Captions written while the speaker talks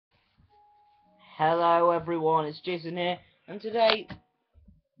Hello everyone, it's Jason here, and today...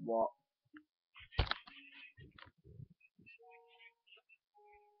 What?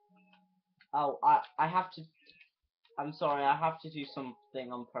 Oh, I have to... I'm sorry, I have to do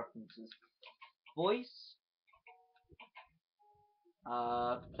something on preferences. Voice?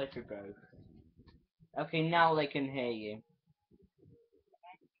 Play through both. Okay, now they can hear you.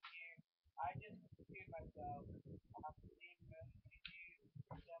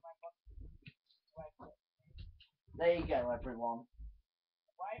 There you go, everyone.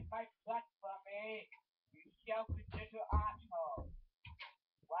 Wipe my butt for me, you selfish little asshole.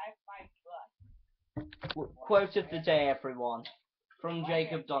 Wipe my butt. Quote of the day, everyone. From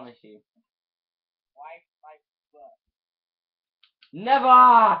Jacob Donahue. Wipe my butt.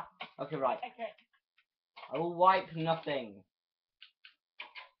 Never! Okay, right. I will wipe nothing.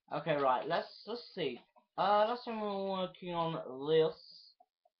 Okay, right, let's see. Last time we were working on this.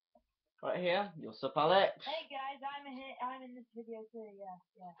 Right here. What's up, Alex? Hey guys, I'm in this video too,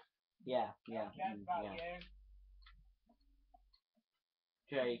 yeah.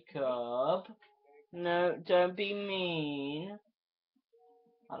 Jacob. No, don't be mean.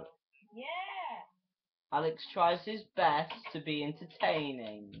 Yeah! Alex tries his best to be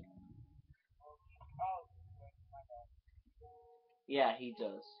entertaining. Yeah, he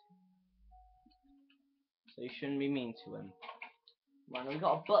does. So you shouldn't be mean to him. Right, we've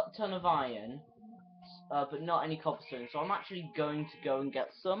got a butt ton of iron, but not any cobblestone, so I'm actually going to go and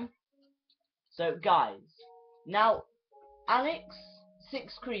get some. So, guys, now, Alex,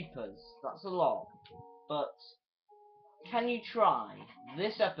 6 creepers, that's a lot, but can you try,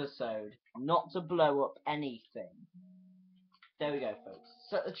 this episode, not to blow up anything? There we go, folks.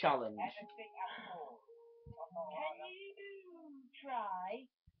 Set the challenge. Can you try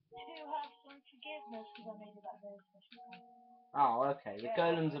to have some forgiveness because I made it that very special time? Oh, okay. The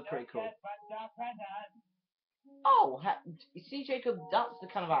golems are pretty cool. Oh, you see, Jacob, that's the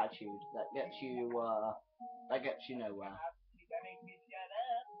kind of attitude that gets you nowhere.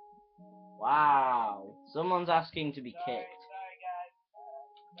 Wow, someone's asking to be kicked.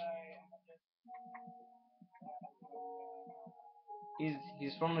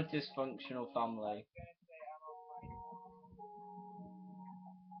 He's from a dysfunctional family.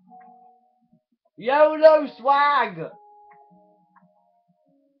 YOLO swag!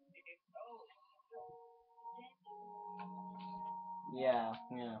 Yeah.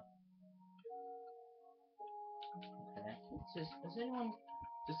 Okay. Has anyone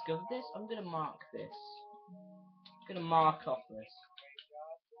discovered this? I'm gonna mark this. I'm gonna mark off this.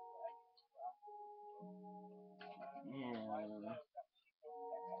 Yeah.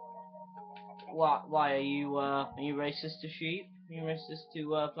 Why are you racist to sheep? Are you racist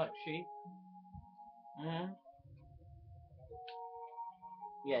to black sheep? Hmm?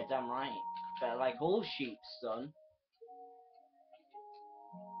 Yeah, damn right. But like all sheep, son.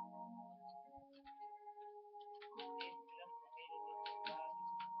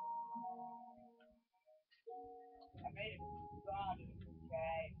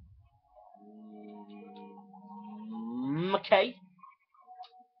 Okay.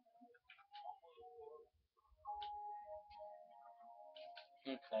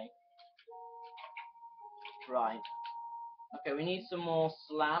 Okay. Right. Okay, we need some more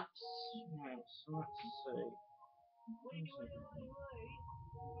slabs. Right, so let's see.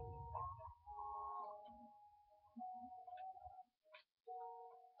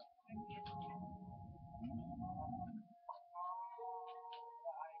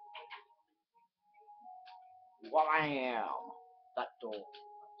 Wham! That door.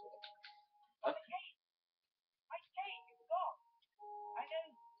 Okay.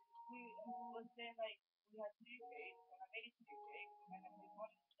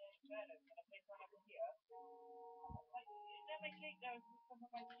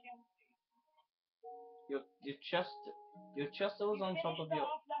 Your chest was on top of your.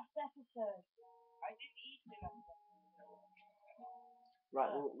 Last episode.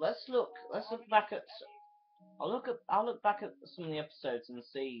 Right. Well, let's look back at. I'll look back at some of the episodes and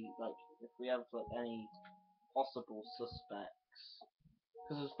see like if we have like any possible suspects.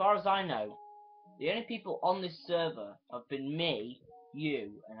 Because as far as I know, the only people on this server have been me,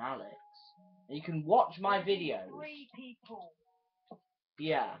 you, and Alex. And you can watch my videos. 3 people.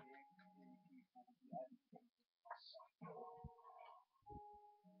 Yeah.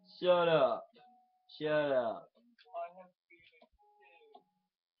 Shut up. Shut up.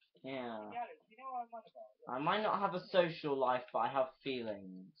 Yeah. I might not have a social life, but I have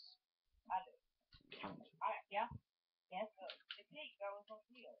feelings. Count. Yeah? Yes?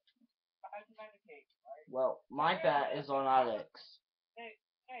 Well, my bet is on Alex.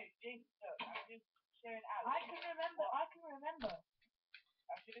 Jason, I'm just showing Alex. I can remember. I'm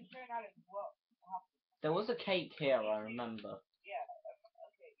just showing Alex what happened. There was a cake here, I remember. Yeah,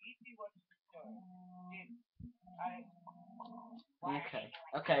 okay, you see what's the story. Alex, why are Okay. you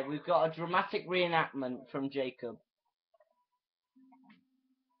Okay, we've got a dramatic reenactment from Jacob.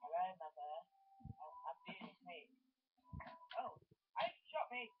 hello, mother. I'm doing a cake. Oh, I shot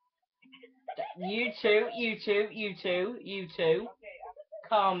me. You two. Okay,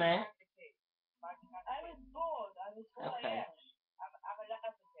 Calm it. I was bored. Okay. Yes, I'm a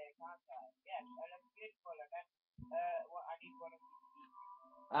love cake, aren't I? Yes, I look beautiful and then, well, I need one of these.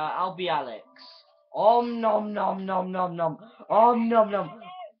 I'll be Alex. Om nom nom nom nom nom. Om nom nom. Oh no!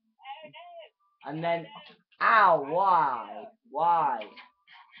 And then, ow, why? Why?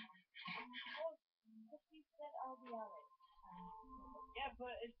 Because you said I'll be Alex. Yeah, but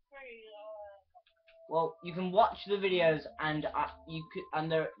it's pretty, Well, you can watch the videos, and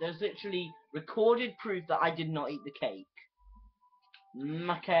there's literally recorded proof that I did not eat the cake.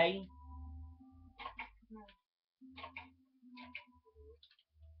 Okay.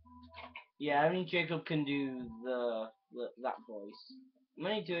 Yeah, only Jacob can do that voice. I'm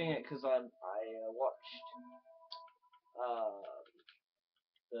only doing it because I watched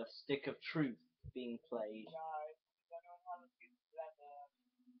the Stick of Truth being played. guys, I don't have a good leather.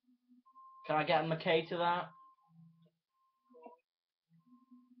 Can I get a McKay to that?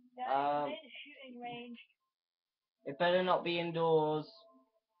 Yeah, made a shooting range. It better not be indoors.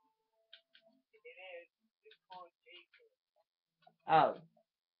 It is. It's called Jacob. Oh.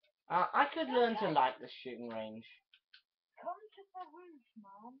 I could learn to like the shooting range. Come to the roof,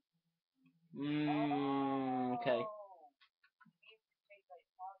 man. Okay. Oh, you need to take like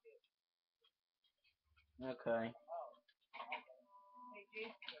target. Okay. Oh, okay. Hey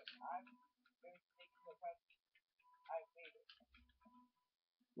Jason, I'm going to take you a present. I made it.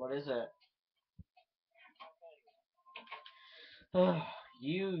 What is it? I'll tell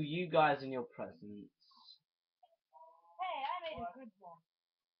you. You guys and your presents. Hey, I made a good one.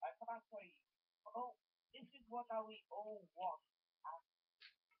 I can't tell you. Oh, this is what we all want.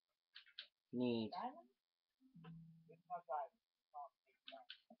 Need. Diamond? It's not diamond. It's not big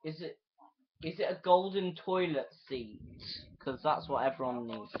diamond. Is it a golden toilet seat? Because that's what everyone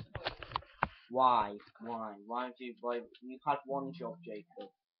needs. Why? Why you've had one job, Jacob.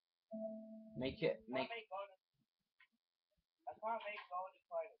 Make I can't make golden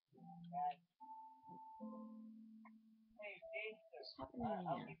toilets. Dad. Hey Jason,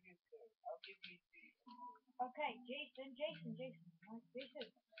 I'll give you two. Okay, Jason. Right, Jason.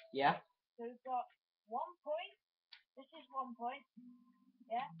 Yeah? So we've got 1 point. This is 1 point.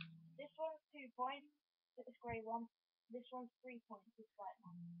 Yeah. This one's 2 points. This grey one. This one's 3 points. This white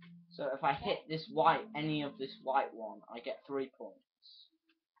one. So if I hit this any of this white one, I get 3 points.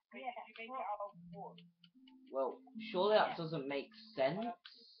 Wait, did you make it out of wood? Well, surely that doesn't make sense,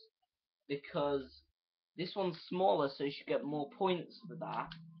 because this one's smaller, so you should get more points for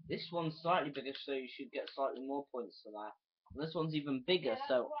that. This one's slightly bigger, so you should get slightly more points for that. And this one's even bigger, Yeah, that's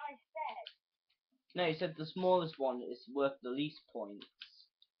so... what I said. No, you said the smallest one is worth the least points.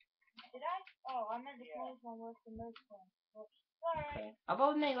 Did I? Oh, I meant the smallest one worth the most points. Oops. Sorry. Okay. How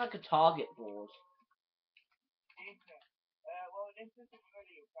about we make like a target board? Jason, well, this isn't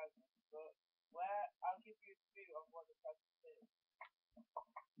really a present, but I'll give you two of what the present is.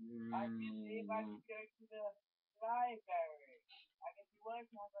 I can see if I can go to the library. And if you work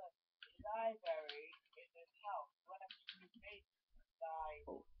on the library in this house, what actually make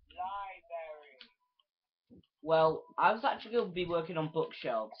library? Well, I was actually going to be working on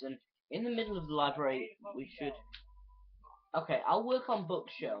bookshelves, and in the middle of the library, we should... Okay, I'll work on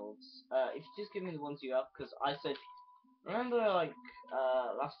bookshelves. If you just give me the ones you have, because I said... Remember, like,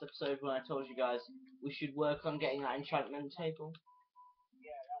 last episode when I told you guys we should work on getting that enchantment table?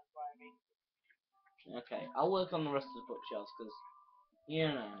 Yeah, that's why I made it. Okay, I'll work on the rest of the bookshelves, because, you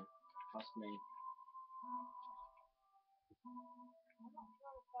know, that's me. I'm not sure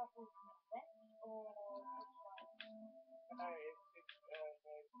if that was an event or just like... No, it's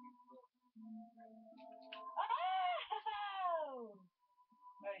Oh!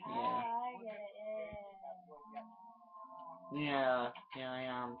 Yeah. I get it, Yeah, I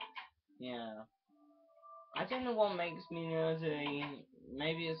am. Yeah. I don't know what makes me nerdy.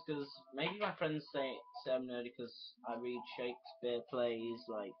 Maybe it's because maybe my friends say I'm nerdy because I read Shakespeare plays,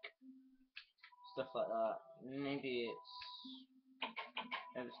 like stuff like that. Maybe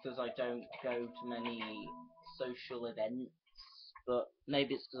it's because I don't go to many social events, but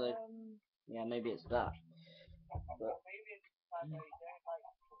maybe it's because yeah, maybe it's that. But maybe it's the fact that you don't like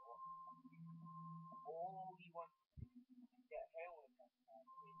sport. All you want to do is get home with them.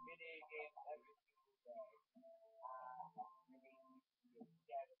 game every single day.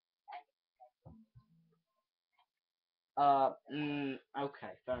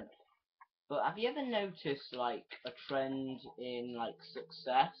 Okay, fair enough. But have you ever noticed, like, a trend in, like,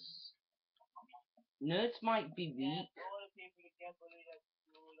 success? Nerds might be weak. All the people that get bullied at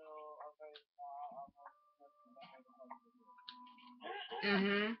school are very smart.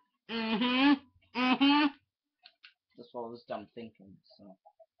 That's what I was done thinking, so.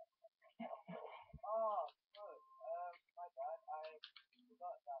 Oh, good. My bad. I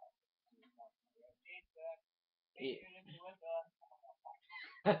forgot that. Jason, Yeah. you live with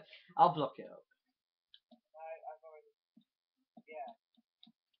us. I'll block it up. I've already. Yeah.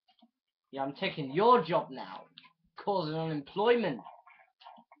 Yeah, I'm taking your job now, causing unemployment.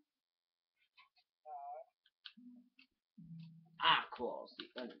 I cause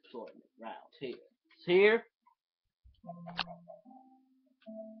the unemployment round here. Here.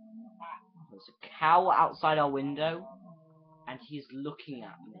 There's a cow outside our window, and he's looking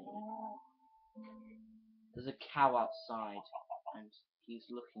at me. There's a cow outside, and he's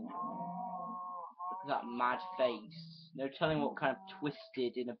looking at me. Look at that mad face. No telling what kind of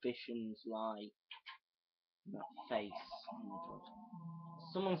twisted inhibitions lie in that face. Oh my god.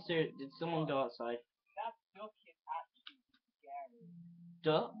 Did someone go outside? That duck is actually scary.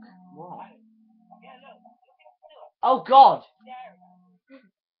 Duck? What? Yeah, look. Look at the duck. Oh god! Scary.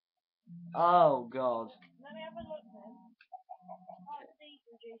 Oh god. Let me have a look then. I can't see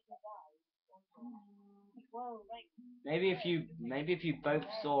through Jason's eyes. Whoa, like. Maybe if you both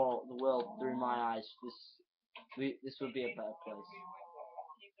saw the world through my eyes, this would be a better place.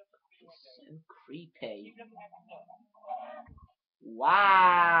 It's so creepy.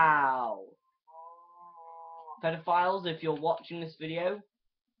 Wow. Pedophiles, if you're watching this video,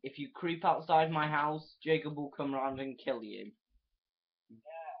 if you creep outside my house, Jacob will come around and kill you.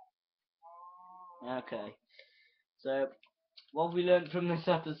 Okay. So, what have we learned from this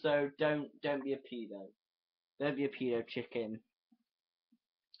episode? Don't be a pedo. Don't be a pedo chicken.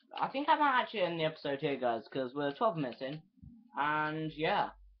 I think I might actually end the episode here, guys, because we're 12 minutes in. And, yeah.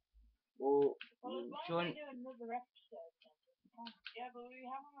 We'll join... do another episode. Yeah, but we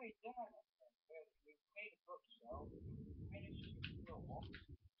haven't really done it. We've made a bookshelf. We made a store.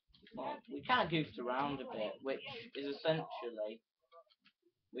 Well, we kind of goofed around a bit, which is essentially...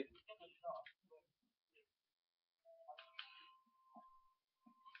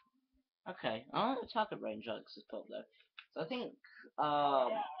 Okay, I don't know the target range Alex has put though. So I think,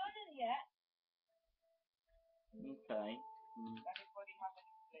 okay. Anybody have any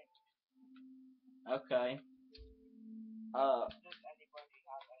flicks? Okay. Does anybody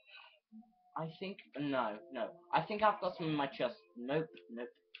have any? I think, no. I think I've got some in my chest. Nope. No.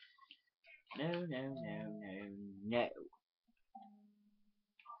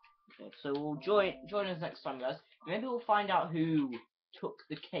 Okay, so we'll join us next time, guys. Maybe we'll find out who took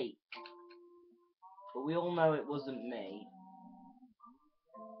the cake. But we all know it wasn't me.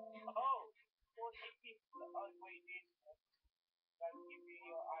 Oh, 40 people. Oh, wait, that's give me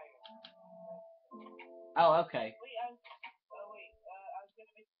your iron. Oh, okay. Wait, I was gonna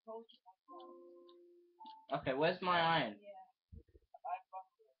make a potion. Okay, where's my iron? Yeah. I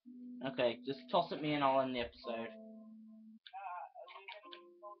busted it. Okay, just toss it me and I'll end the episode. We're gonna make a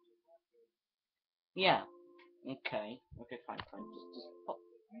potion. Yeah. Okay, fine. Just pop.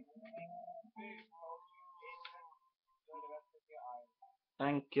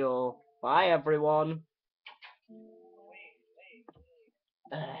 Thank you. Bye, everyone.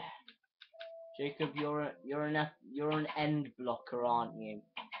 Jacob, you're an end blocker, aren't you?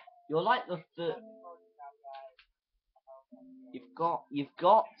 You're like the third. You've got. You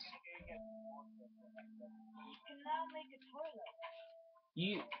can now make a toilet.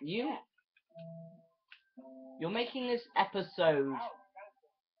 You're making this episode.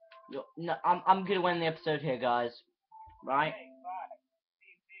 No, I'm gonna end the episode here, guys. Right?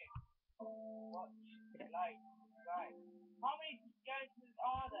 How many skeletons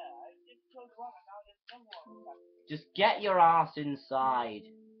are there? I just killed one and now there's someone. Just get your ass inside.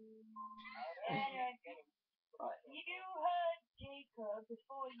 You heard Jacob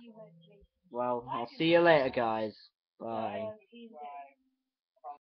before you heard Jason. Well, I'll see you later, guys. Bye. He's dead.